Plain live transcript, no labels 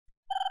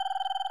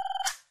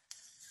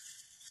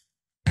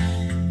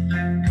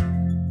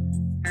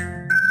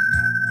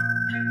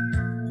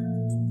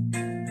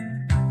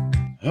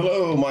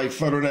Hello, my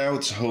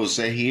photonauts,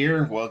 Jose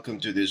here. Welcome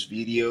to this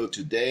video.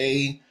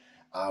 Today,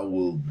 I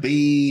will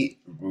be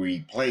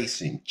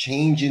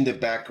changing the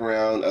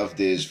background of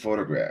this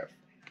photograph.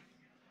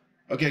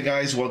 Okay,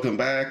 guys, welcome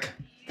back.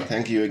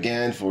 Thank you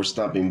again for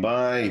stopping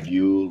by. If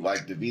you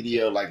like the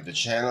video, like the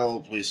channel,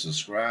 please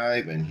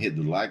subscribe and hit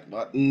the like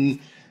button.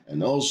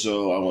 And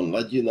also, I want to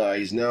let you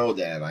guys know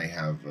that I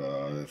have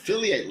an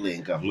affiliate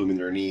link of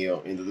Luminar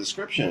Neo in the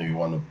description. If you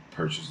want to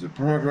purchase the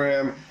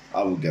program,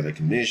 I will get a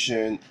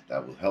commission.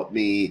 That will help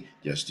me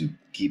just to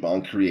keep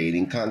on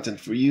creating content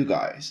for you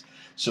guys.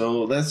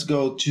 So let's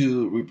go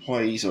to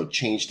replace or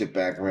change the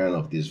background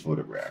of this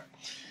photograph.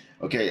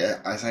 Okay,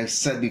 as I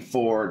said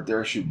before,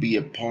 there should be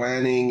a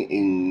planning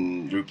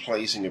in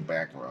replacing a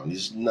background.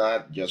 It's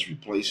not just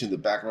replacing the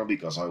background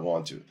because I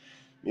want to.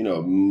 You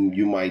know,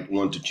 you might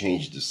want to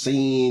change the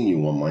scene. You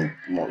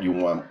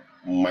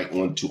might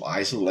want to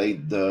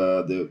isolate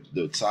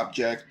the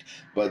subject,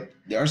 but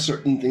there are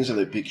certain things in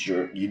the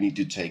picture you need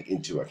to take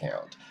into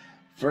account.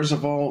 First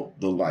of all,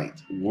 the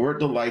light, where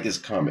the light is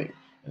coming.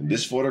 In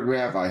this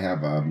photograph, I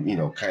have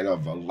kind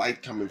of a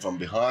light coming from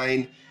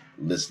behind.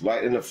 This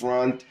light in the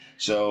front.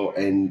 So,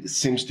 and it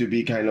seems to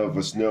be kind of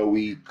a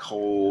snowy,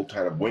 cold,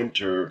 kind of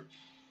winter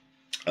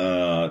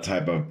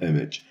type of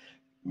image.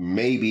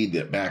 Maybe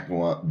the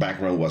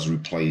background was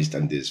replaced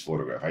in this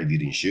photograph. I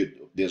didn't shoot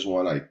this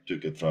one. I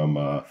took it from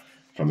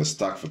a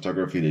stock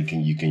photography that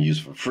you can use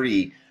for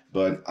free.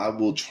 But I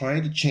will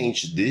try to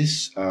change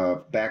this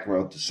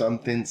background to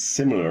something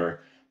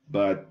similar,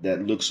 but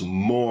that looks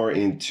more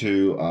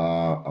into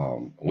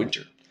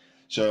winter.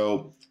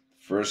 So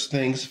first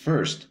things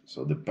first.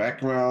 So the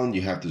background,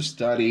 you have to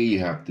study. You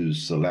have to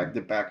select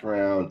the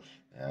background.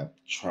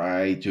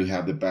 Try to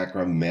have the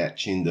background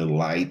matching the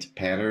light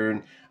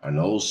pattern and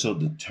also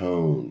the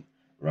tone,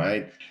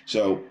 right?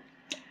 So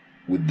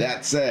with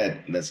that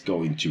said, let's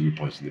go into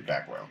replacing the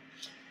background.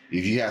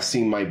 If you have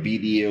seen my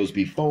videos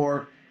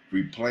before,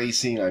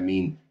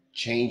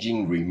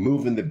 changing,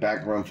 removing the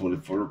background from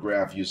the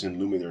photograph using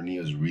Luminar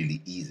Neo is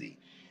really easy.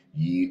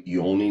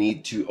 You only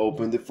need to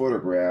open the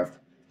photograph.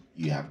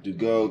 You have to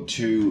go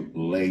to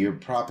Layer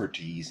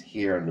Properties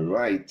here on the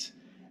right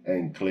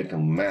and click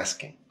on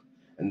Masking.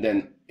 And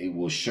then it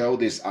will show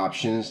these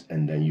options,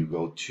 and then you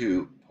go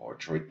to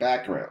Portrait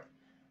Background.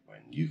 When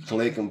you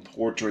click on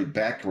Portrait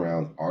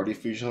Background,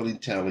 Artificial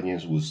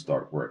Intelligence will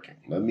start working.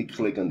 Let me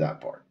click on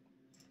that part.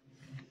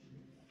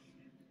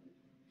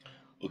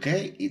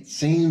 Okay, it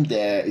seems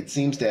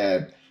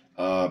that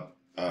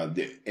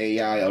the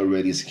AI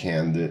already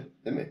scanned the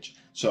image.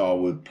 So I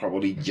would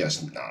probably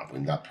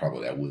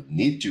I would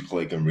need to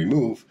click on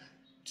Remove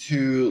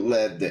to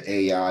let the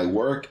AI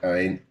work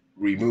and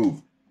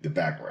remove the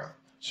background.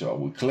 So I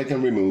will click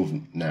on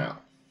Remove now.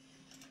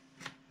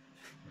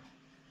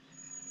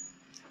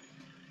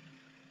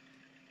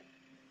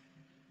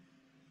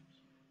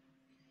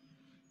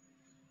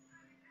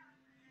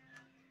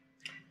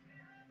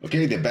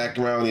 Okay, the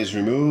background is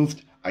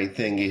removed. I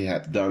think it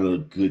had done a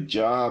good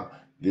job.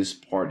 This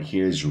part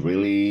here is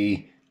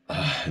really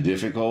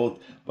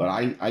difficult, but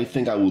I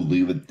think I will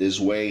leave it this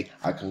way.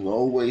 I can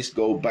always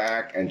go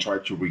back and try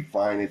to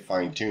refine it,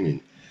 fine-tune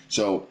it.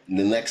 So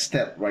the next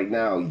step right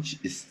now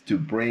is to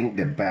bring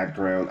the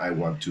background I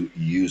want to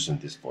use in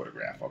this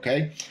photograph,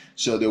 okay?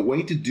 So the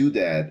way to do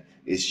that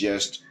is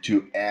just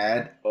to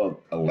add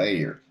a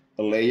layer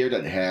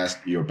that has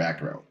your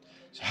background.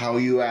 So how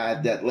you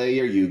add that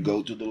layer, you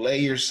go to the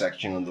layer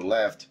section on the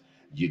left,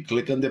 you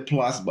click on the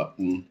plus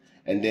button,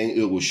 and then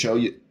it will show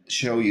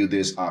you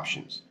these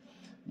options.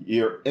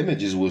 Your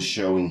images will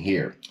show in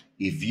here.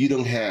 If you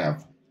don't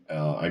have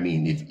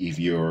if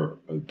your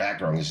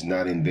background is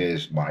not in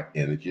this My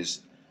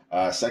Images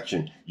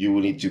section, you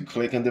will need to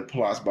click on the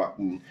plus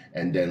button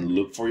and then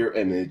look for your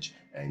image.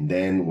 And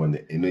then when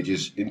the image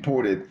is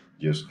imported,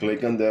 just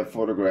click on the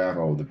photograph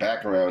or the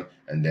background,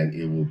 and then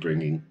it will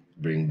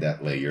bring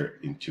that layer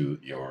into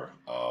your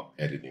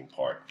editing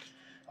part.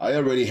 I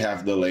already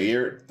have the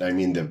layer,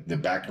 the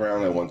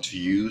background I want to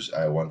use.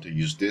 I want to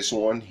use this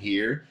one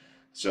here.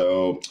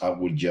 So I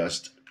would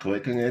just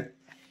click on it,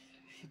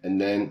 and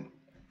then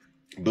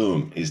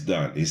boom, it's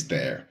done, it's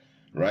there,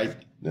 right?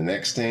 The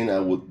next thing I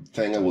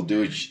will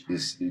do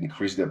is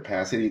increase the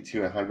opacity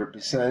to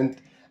 100%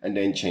 and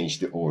then change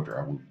the order.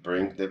 I will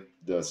bring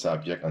the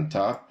subject on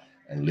top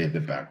and leave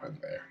the background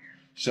there.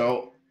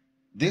 So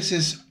this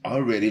is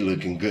already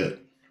looking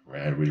good,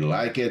 right? I really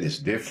like it, it's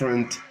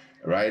different,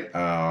 right?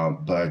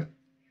 But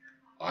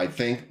I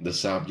think the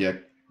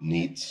subject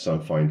needs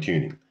some fine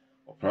tuning,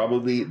 or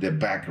probably the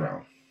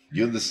background.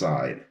 You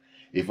decide.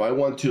 If I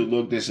want to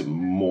look this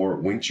more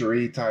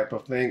wintry type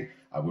of thing,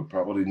 I would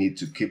probably need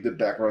to keep the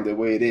background the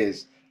way it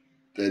is,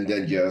 and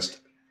then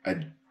just,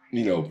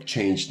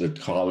 change the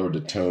color,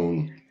 the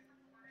tone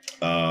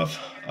of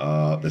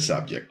the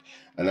subject.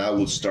 And I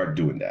will start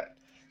doing that.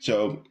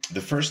 So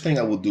the first thing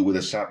I will do with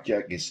the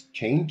subject is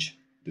change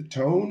the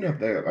tone of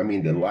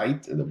the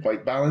light, the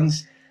white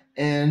balance,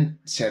 and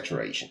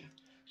saturation.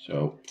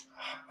 So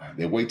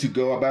the way to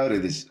go about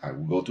it is I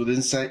will go to the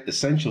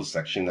Essentials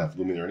section of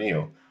Luminar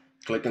Neo,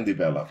 click on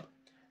Develop.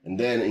 And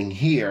then in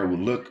here, we'll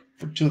look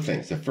for two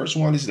things. The first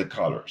one is the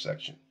color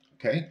section,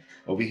 okay?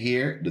 Over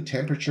here, the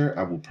temperature,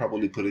 I will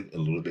probably put it a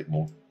little bit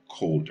more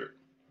colder,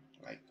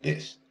 like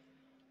this,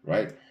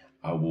 right?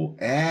 I will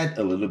add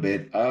a little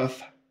bit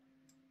of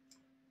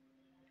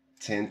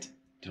tint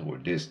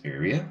toward this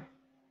area.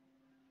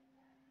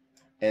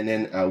 And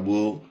then I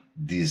will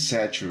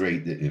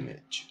desaturate the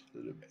image a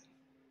little bit,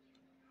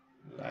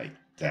 like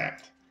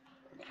that.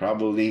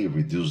 Probably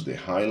reduce the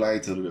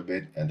highlights a little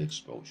bit and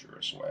exposure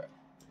as well,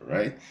 all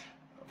right?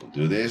 I will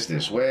do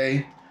this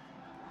way.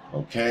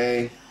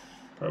 Okay,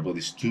 probably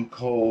it's too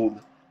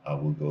cold. I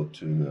will go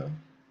to the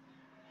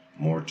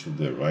more to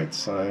the right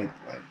side,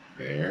 like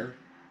there.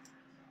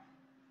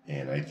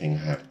 And I think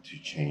I have to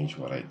change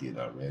what I did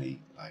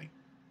already, like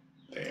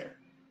there.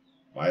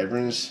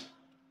 Vibrance,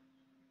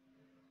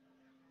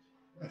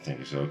 I think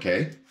it's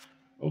okay.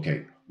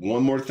 Okay,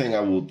 one more thing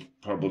I will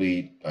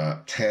probably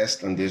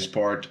test on this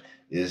part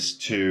is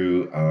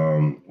to,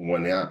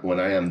 when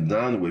I am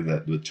done with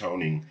the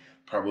toning,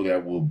 probably I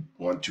will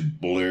want to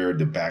blur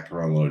the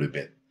background a little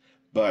bit.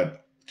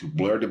 But to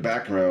blur the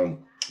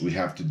background, we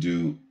have to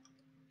do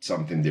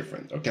something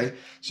different, okay?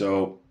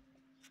 So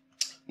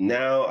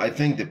now I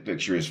think the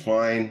picture is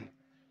fine.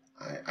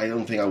 I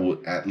don't think I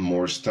would add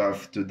more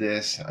stuff to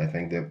this. I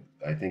think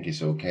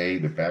it's okay.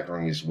 The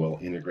background is well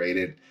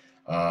integrated.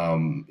 I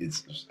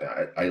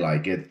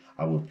like it.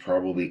 I would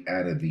probably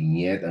add a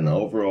vignette, an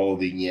overall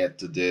vignette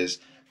to this,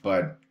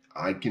 but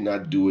I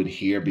cannot do it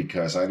here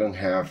because I don't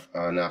have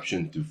an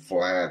option to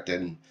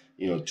flatten,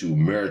 to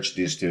merge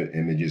these two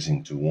images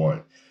into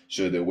one.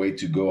 So the way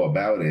to go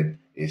about it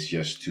is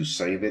just to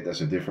save it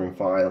as a different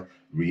file,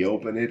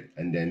 reopen it,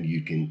 and then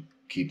you can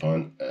keep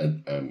on,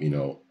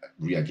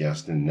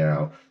 readjusting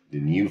now the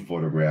new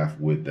photograph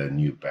with the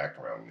new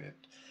background in it.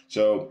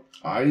 So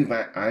I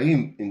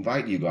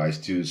invite you guys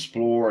to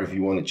explore. If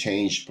you want to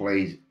change,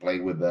 play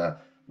with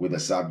the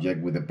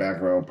subject, with the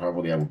background.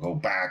 Probably I will go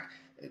back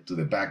to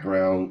the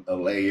background a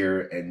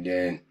layer and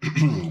then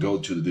go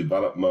to the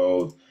develop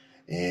mode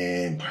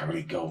and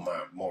probably go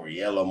more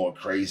yellow, more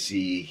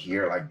crazy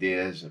here like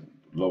this, and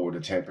lower the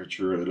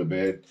temperature a little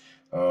bit,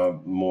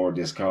 more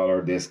this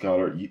color.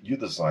 You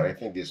decide. I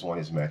think this one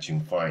is matching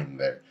fine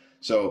there.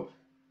 So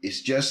it's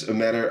just a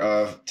matter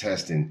of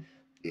testing.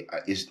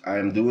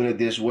 I'm doing it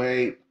this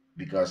way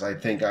because I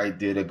think I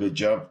did a good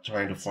job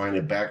trying to find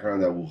a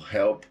background that will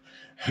help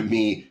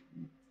me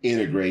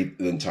integrate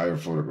the entire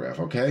photograph,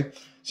 okay?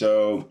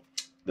 So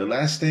the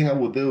last thing I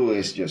will do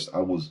is I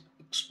will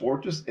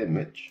export this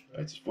image,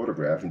 this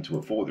photograph, into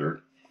a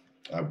folder.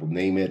 I will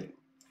name it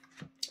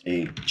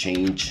a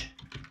change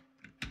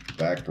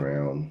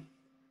background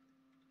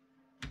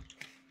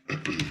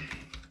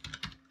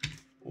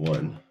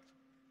 1.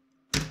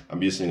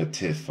 I'm using a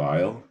TIFF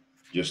file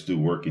just to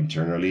work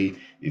internally.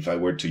 If I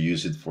were to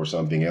use it for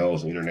something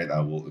else, internet,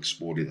 I will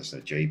export it as a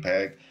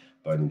JPEG.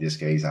 But in this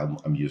case,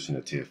 I'm using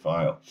a TIFF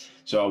file.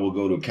 So I will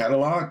go to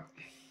catalog,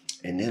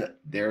 and then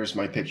there's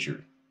my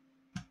picture.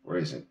 Where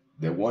is it?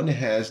 The one that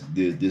has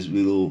this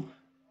little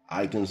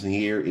icons in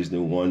here is the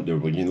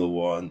original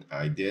one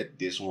I did.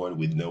 This one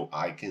with no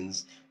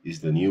icons is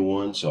the new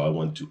one. So I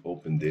want to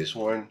open this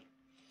one.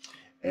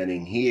 And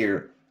in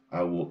here,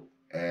 I will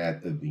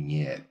add a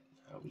vignette.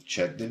 I will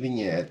check the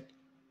vignette.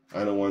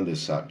 I don't want the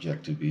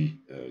subject to be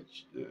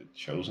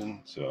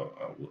chosen, so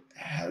I will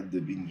add the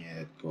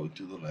vignette, go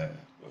to the left,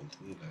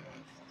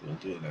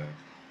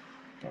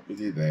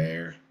 probably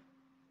there.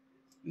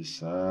 The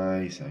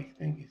size, I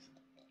think it's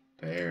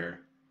there.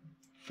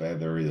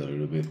 Feather it a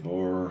little bit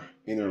more.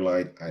 Inner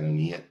light, I don't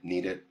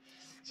need it.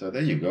 So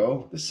there you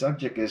go. The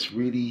subject is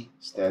really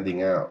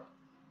standing out,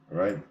 all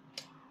right?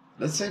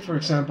 Let's say, for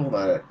example,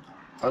 that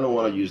I don't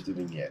want to use the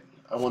vignette.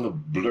 I want to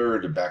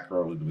blur the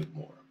background a little bit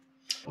more.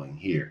 In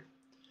here.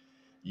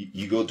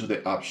 You go to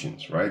the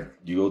options, right?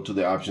 You go to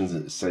the options,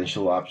 the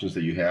essential options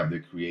that you have,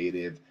 the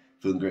creative,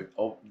 film grade.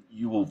 Oh,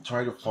 you will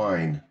try to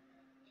find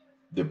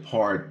the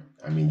part.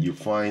 You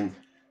find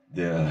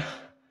the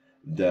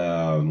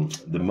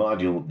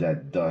module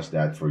that does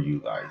that for you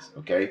guys.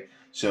 Okay,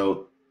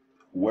 so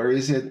where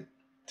is it?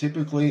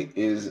 Typically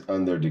is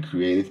under the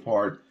creative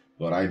part,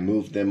 but I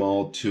moved them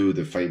all to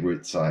the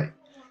favorite side.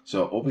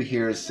 So over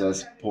here it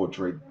says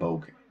portrait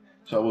bokeh.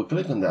 So I will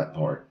click on that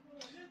part.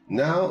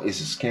 Now it's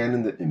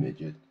scanning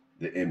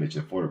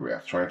the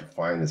photograph, trying to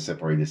find and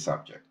separate the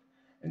subject.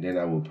 And then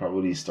I will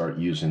probably start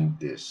using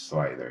this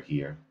slider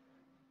here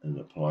and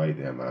apply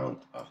the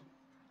amount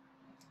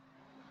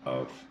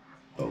of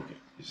bokeh.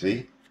 You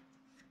see?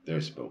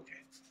 There's bokeh.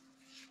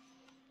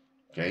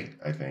 Okay,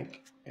 I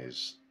think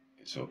it's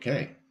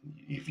okay.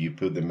 If you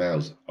put the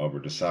mouse over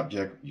the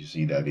subject, you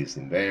see that it's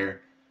in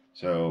there.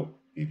 So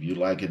if you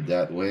like it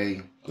that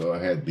way, go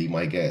ahead, be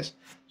my guest.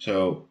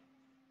 So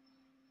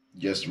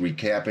just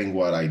recapping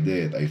what I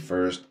did, I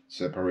first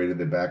separated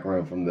the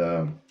background from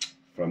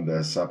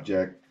the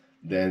subject,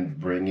 then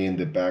bring in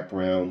the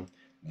background.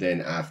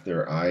 Then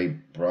after I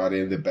brought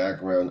in the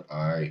background,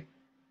 I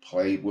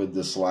played with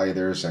the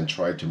sliders and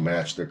tried to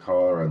match the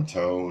color and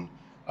tone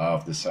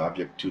of the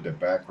subject to the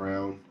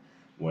background.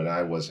 When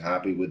I was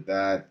happy with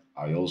that,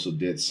 I also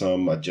did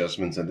some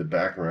adjustments in the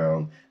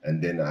background,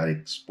 and then I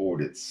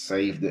exported,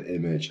 saved the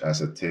image as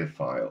a TIFF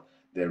file,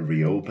 then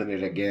reopen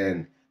it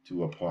again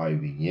to apply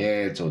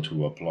vignettes or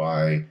to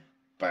apply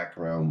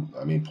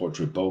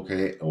portrait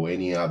bokeh or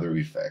any other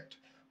effect.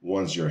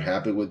 Once you're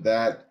happy with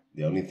that,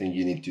 the only thing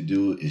you need to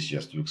do is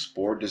just to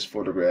export this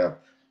photograph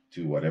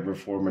to whatever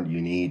format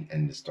you need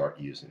and start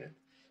using it.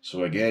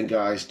 So again,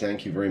 guys,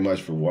 thank you very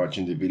much for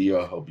watching the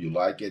video. I hope you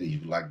like it.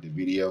 If you like the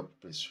video,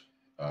 please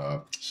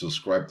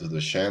subscribe to the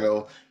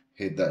channel,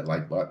 hit that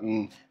like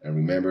button, and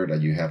remember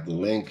that you have the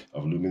link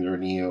of Luminar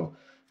Neo.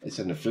 It's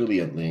an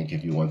affiliate link.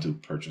 If you want to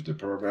purchase the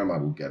program, I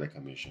will get a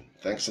commission.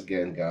 Thanks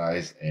again,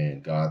 guys,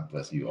 and God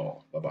bless you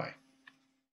all. Bye-bye.